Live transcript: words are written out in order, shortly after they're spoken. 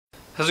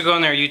How's it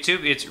going there,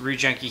 YouTube? It's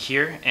Rootjunky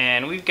here,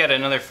 and we've got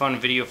another fun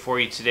video for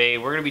you today.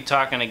 We're going to be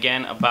talking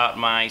again about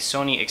my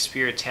Sony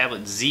Xperia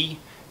Tablet Z,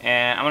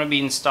 and I'm going to be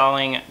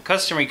installing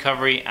custom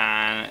recovery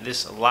on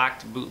this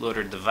locked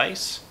bootloader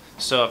device.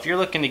 So if you're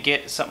looking to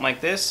get something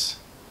like this,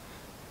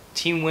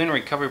 Team Win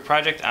recovery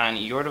project on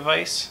your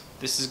device,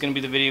 this is going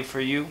to be the video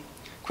for you.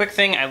 Quick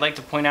thing I'd like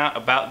to point out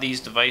about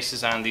these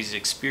devices, on these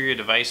Xperia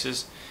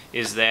devices,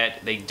 is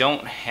that they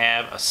don't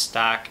have a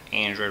stock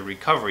Android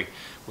recovery,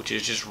 which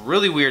is just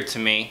really weird to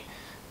me.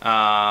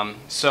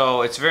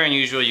 So it's very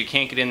unusual. You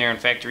can't get in there and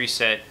factory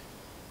reset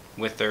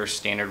with their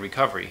standard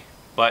recovery.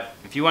 But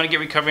if you want to get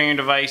recovery on your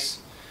device,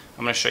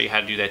 I'm going to show you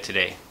how to do that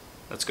today.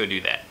 Let's go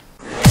do that.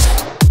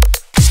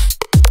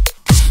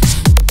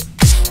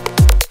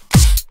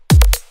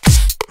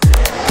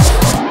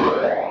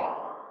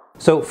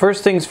 So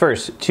first things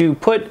first, to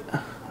put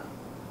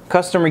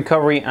custom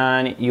recovery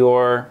on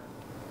your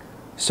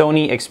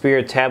Sony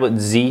Xperia Tablet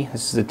Z,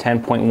 this is a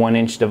 10.1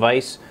 inch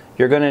device,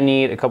 you're going to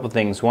need a couple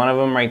things. One of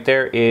them right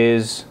there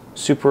is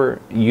Super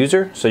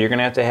User, so you're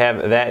going to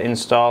have that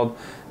installed,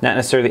 not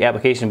necessarily the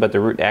application but the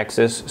root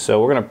access.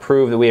 So we're going to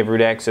prove that we have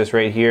root access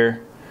right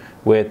here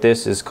with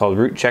this. Is called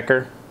Root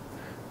Checker,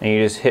 and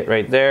you just hit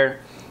right there,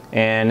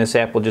 and this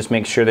app will just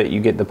make sure that you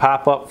get the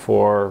pop-up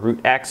for root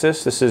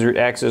access. This is root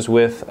access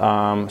with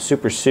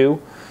Super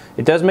SU.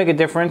 It does make a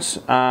difference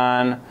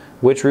on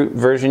which root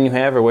version you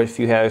have, or if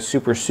you have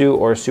Super SU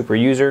or Super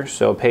User,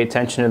 so pay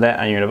attention to that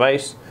on your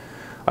device.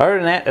 Other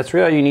than that, that's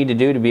really all you need to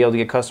do to be able to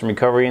get custom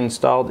recovery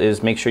installed,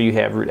 is make sure you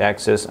have root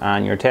access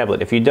on your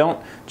tablet. If you don't,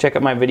 check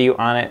out my video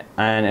on it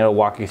and it'll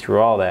walk you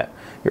through all that.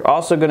 You're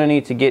also going to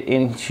need to get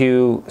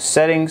into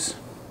settings,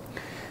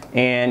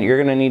 and you're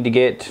going to need to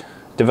get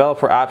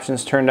developer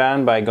options turned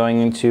on by going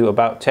into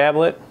About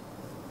Tablet,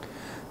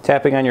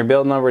 tapping on your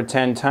build number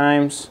 10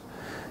 times.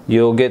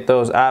 You'll get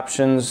those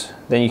options.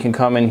 Then you can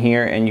come in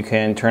here and you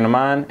can turn them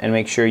on and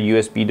make sure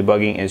USB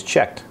debugging is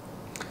checked.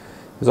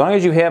 As long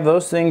as you have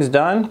those things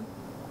done,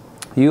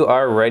 you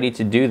are ready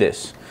to do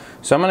this.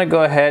 So I'm going to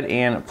go ahead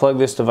and plug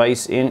this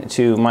device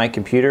into my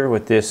computer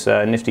with this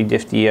nifty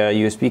difty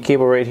USB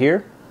cable right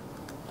here.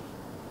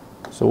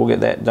 So we'll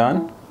get that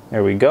done.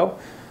 There we go.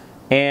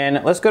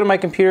 And let's go to my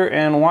computer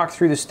and walk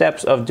through the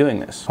steps of doing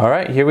this.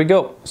 Alright, here we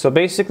go. So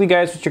basically,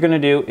 guys, what you're going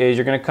to do is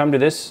you're going to come to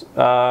this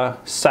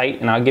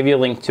site, and I'll give you a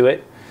link to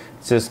it.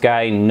 It's this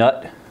guy,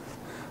 Nut.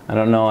 I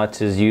don't know, that's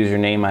his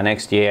username on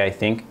XDA, I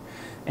think.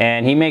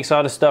 And he makes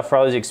all the stuff for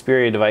all these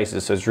Xperia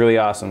devices, so it's really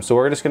awesome. So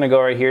we're just going to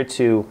go right here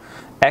to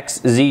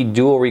XZ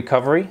Dual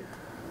Recovery.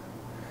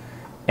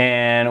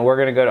 And we're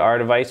going to go to our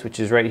device, which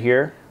is right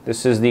here.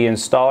 This is the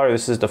installer,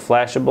 this is the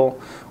flashable.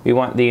 We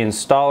want the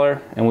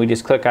installer, and we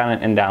just click on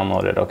it and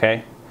download it,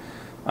 okay?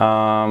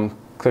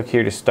 Click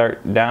here to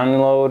start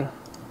download,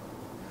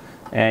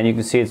 and you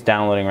can see it's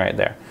downloading right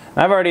there.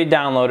 Now, I've already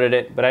downloaded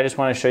it, but I just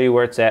want to show you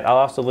where it's at. I'll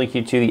also link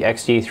you to the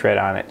XD thread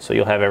on it, so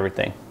you'll have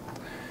everything.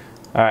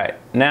 Alright,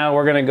 now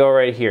we're going to go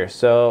right here.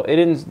 So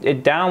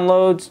it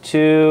downloads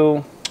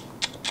to,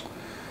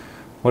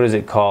 what is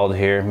it called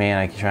here? Man,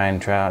 I can try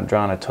and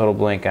draw on a total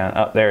blank on,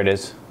 oh, there it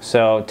is.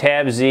 So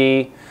Tab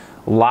Z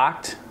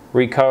locked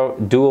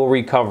dual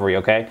recovery,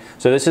 okay?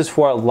 So this is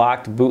for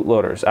locked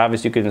bootloaders.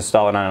 Obviously you could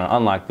install it on an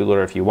unlocked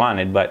bootloader if you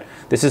wanted, but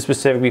this is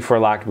specifically for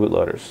locked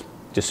bootloaders,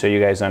 just so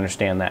you guys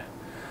understand that.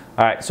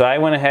 Alright, so I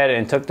went ahead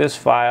and took this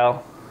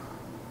file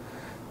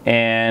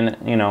and,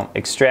 you know,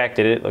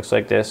 extracted it. It looks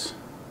like this.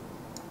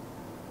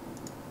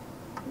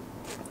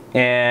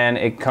 And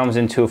it comes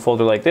into a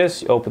folder like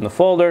this. You open the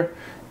folder,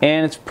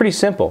 and it's pretty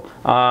simple.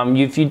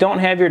 If you don't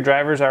have your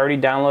drivers already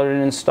downloaded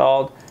and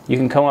installed, you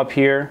can come up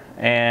here,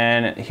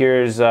 and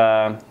here's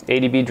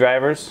ADB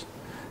drivers.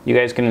 You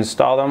guys can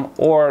install them,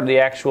 or the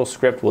actual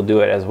script will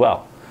do it as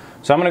well.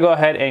 So I'm going to go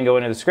ahead and go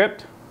into the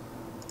script,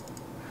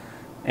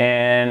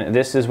 and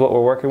this is what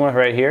we're working with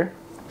right here.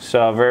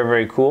 So very,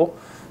 very cool.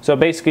 So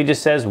basically it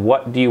just says,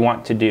 what do you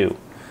want to do?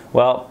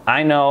 Well,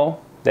 I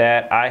know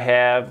that I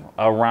have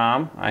a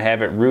ROM, I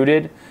have it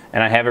rooted,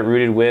 and I have it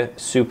rooted with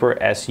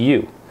Super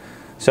SU.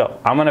 So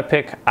I'm going to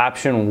pick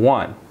option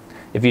 1.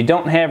 If you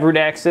don't have root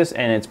access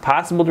and it's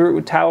possible to root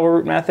with towel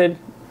root method,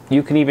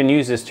 you can even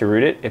use this to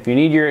root it. If you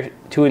need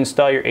to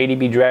install your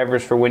ADB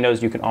drivers for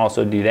Windows, you can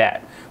also do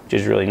that, which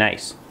is really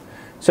nice.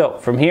 So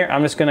from here,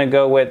 I'm just going to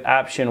go with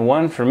option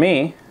 1 for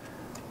me,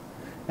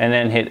 and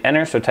then hit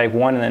enter. So type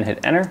 1 and then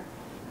hit enter.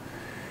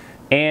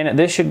 And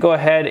this should go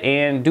ahead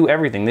and do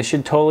everything. This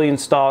should totally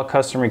install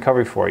custom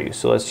recovery for you.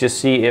 So let's just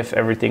see if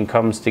everything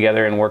comes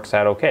together and works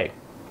out okay.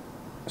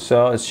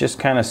 So it's just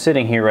kind of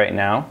sitting here right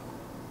now.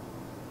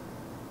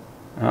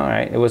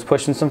 Alright, it was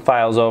pushing some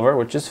files over,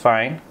 which is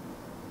fine.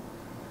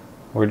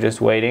 We're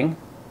just waiting.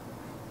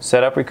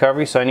 Set up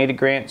recovery, so I need to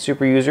grant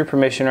super user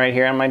permission right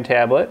here on my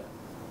tablet.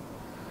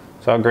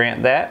 So I'll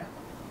grant that.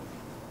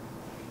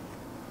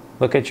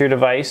 Look at your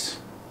device.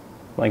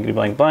 Blankety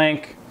blank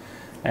blank.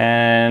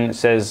 And it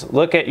says,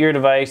 look at your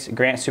device,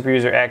 grant super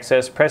user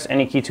access, press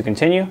any key to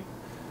continue.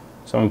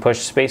 So I'm going to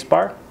push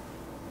spacebar.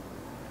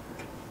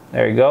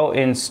 There you go,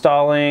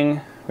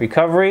 installing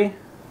recovery.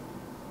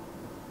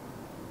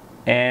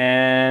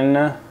 And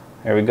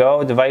there we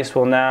go. Device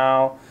will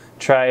now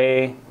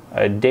try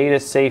a data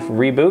safe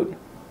reboot.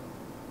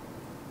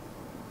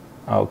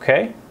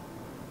 Okay.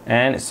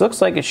 And it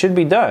looks like it should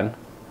be done.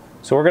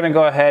 So we're going to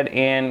go ahead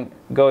and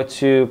go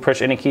to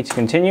push any key to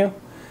continue.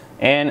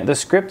 And the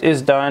script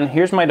is done.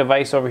 Here's my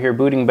device over here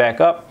booting back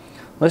up.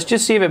 Let's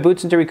just see if it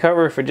boots into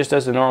recovery, if it just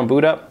does a normal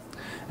boot up.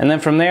 And then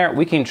from there,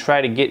 we can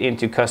try to get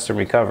into custom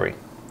recovery.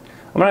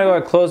 I'm going to go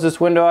ahead and close this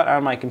window out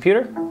on my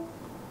computer.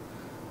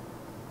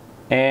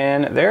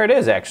 And there it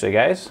is actually,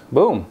 guys.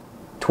 Boom.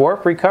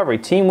 TWRP recovery,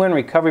 team win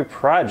recovery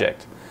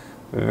project.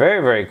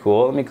 Very, very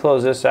cool. Let me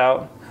close this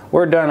out.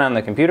 We're done on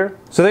the computer.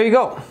 So there you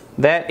go.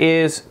 That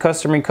is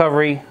custom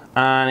recovery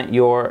on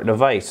your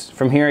device.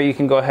 From here, you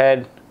can go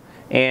ahead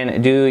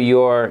and do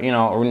your,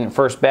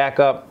 first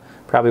backup.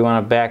 Probably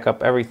want to back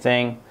up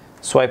everything.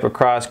 Swipe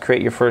across,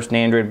 create your first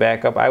Android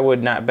backup. I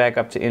would not back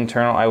up to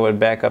internal. I would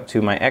back up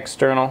to my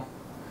external.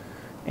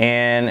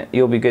 And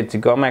you'll be good to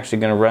go. I'm actually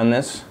going to run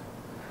this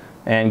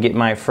and get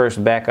my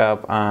first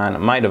backup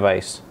on my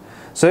device.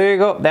 So there you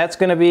go. That's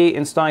going to be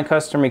installing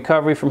custom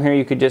recovery. From here,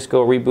 you could just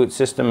go reboot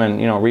system and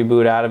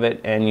reboot out of it,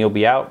 and you'll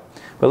be out.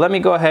 But let me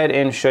go ahead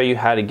and show you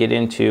how to get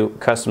into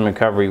custom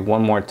recovery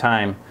one more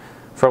time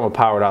from a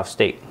powered off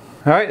state.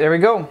 All right, there we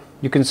go.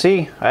 You can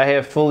see I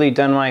have fully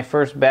done my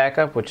first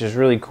backup, which is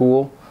really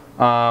cool.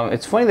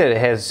 It's funny that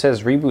it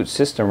says reboot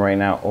system right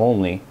now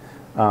only.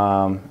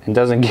 It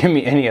doesn't give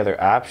me any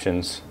other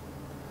options.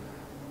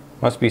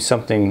 Must be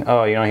something.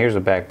 Oh, here's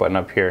a back button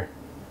up here.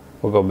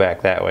 We'll go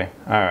back that way.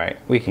 All right,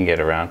 we can get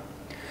around.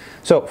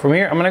 So from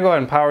here, I'm going to go ahead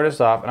and power this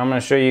off, and I'm going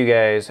to show you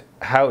guys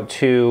how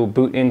to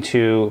boot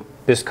into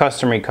this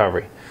custom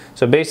recovery.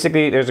 So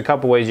basically, there's a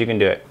couple ways you can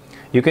do it.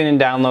 You can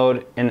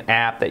download an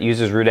app that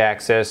uses root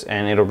access,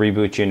 and it'll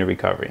reboot you into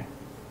recovery.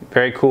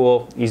 Very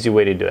cool, easy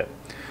way to do it.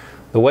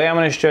 The way I'm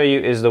going to show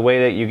you is the way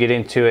that you get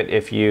into it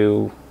if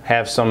you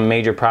have some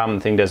major problem,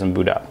 the thing doesn't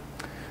boot up.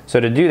 So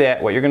to do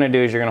that, what you're going to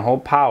do is you're going to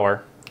hold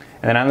power,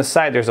 and then on the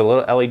side there's a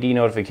little LED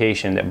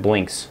notification that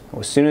blinks.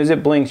 As soon as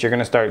it blinks, you're going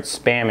to start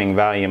spamming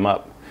volume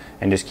up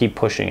and just keep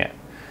pushing it.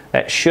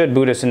 That should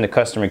boot us into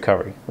custom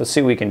recovery. Let's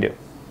see what we can do.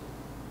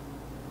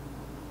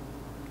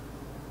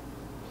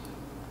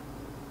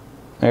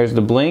 There's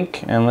the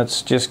blink, and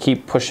let's just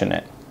keep pushing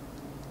it.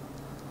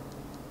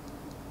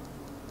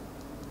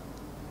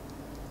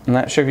 I'm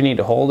not sure if you need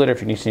to hold it or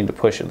if you just need to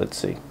push it. Let's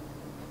see.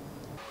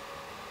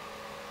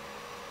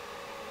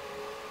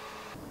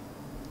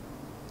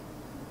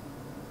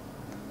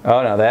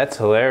 Oh no, that's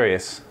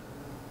hilarious.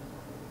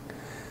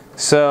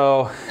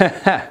 So,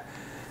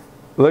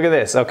 look at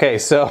this. Okay,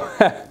 so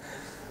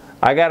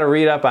I got to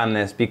read up on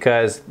this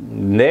because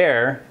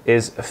there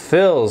is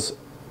Phils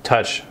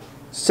Touch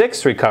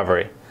 6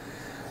 recovery.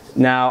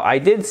 Now, I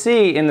did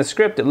see in the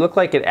script it looked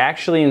like it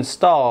actually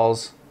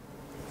installs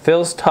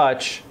Phils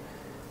Touch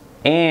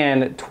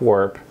and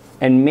TWRP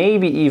and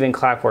maybe even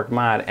Clockwork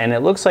Mod, and it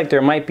looks like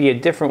there might be a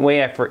different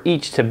way for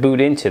each to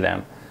boot into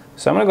them.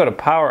 So I'm going to go to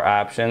power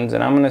options,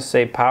 and I'm going to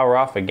say power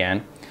off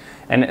again.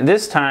 And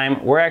this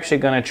time we're actually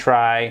going to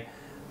try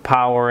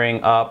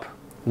powering up,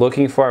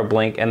 looking for our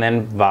blink, and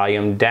then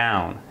volume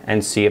down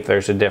and see if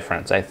there's a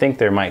difference. I think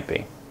there might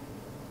be.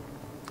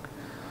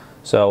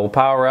 So we'll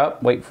power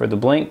up, wait for the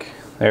blink.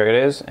 There it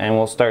is, and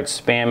we'll start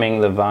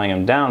spamming the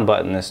volume down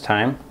button this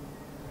time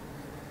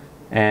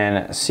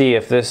and see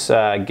if this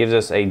gives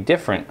us a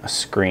different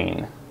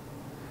screen.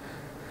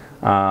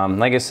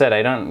 Like I said,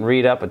 I don't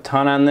read up a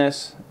ton on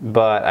this,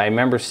 but I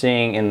remember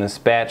seeing in the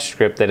batch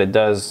script that it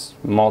does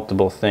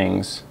multiple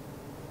things.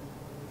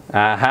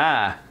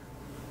 Aha!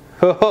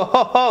 Ho ho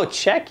ho ho!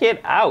 Check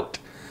it out!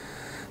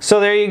 So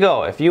there you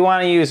go. If you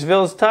want to use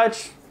Phils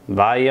Touch,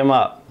 volume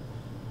up.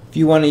 If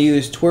you want to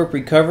use TWRP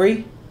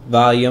recovery,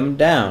 volume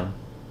down.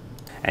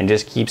 And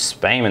just keep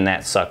spamming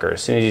that sucker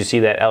as soon as you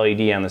see that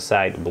LED on the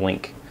side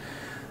blink.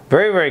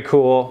 Very, very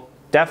cool.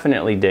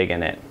 Definitely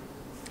digging it.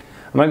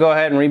 I'm going to go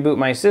ahead and reboot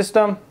my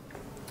system.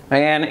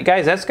 And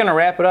guys, that's going to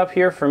wrap it up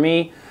here for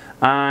me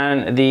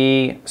on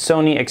the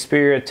Sony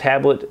Xperia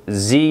Tablet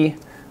Z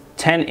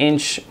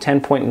 10-inch,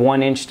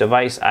 10.1-inch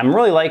device. I'm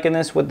really liking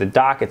this with the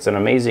dock. It's an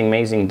amazing,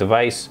 amazing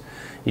device.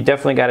 You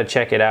definitely got to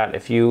check it out.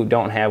 If you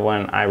don't have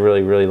one, I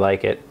really, really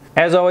like it.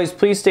 As always,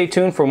 please stay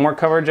tuned for more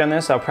coverage on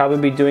this. I'll probably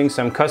be doing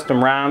some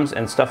custom ROMs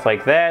and stuff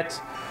like that.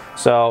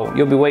 So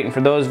you'll be waiting for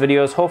those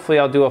videos. Hopefully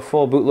I'll do a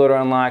full bootloader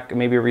unlock,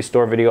 maybe a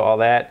restore video, all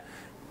that.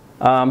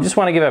 Just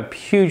want to give a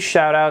huge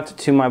shout out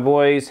to my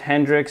boys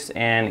Hendrix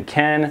and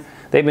Ken.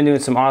 They've been doing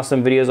some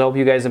awesome videos. I hope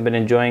you guys have been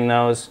enjoying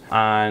those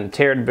on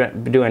doing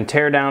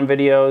teardown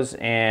videos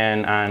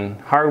and on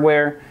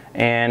hardware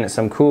and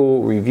some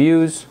cool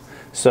reviews.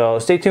 So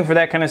stay tuned for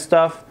that kind of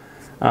stuff.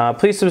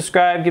 Please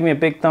subscribe, give me a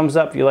big thumbs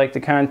up if you like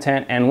the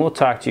content, and we'll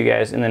talk to you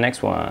guys in the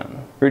next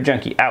one.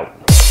 Rootjunky out.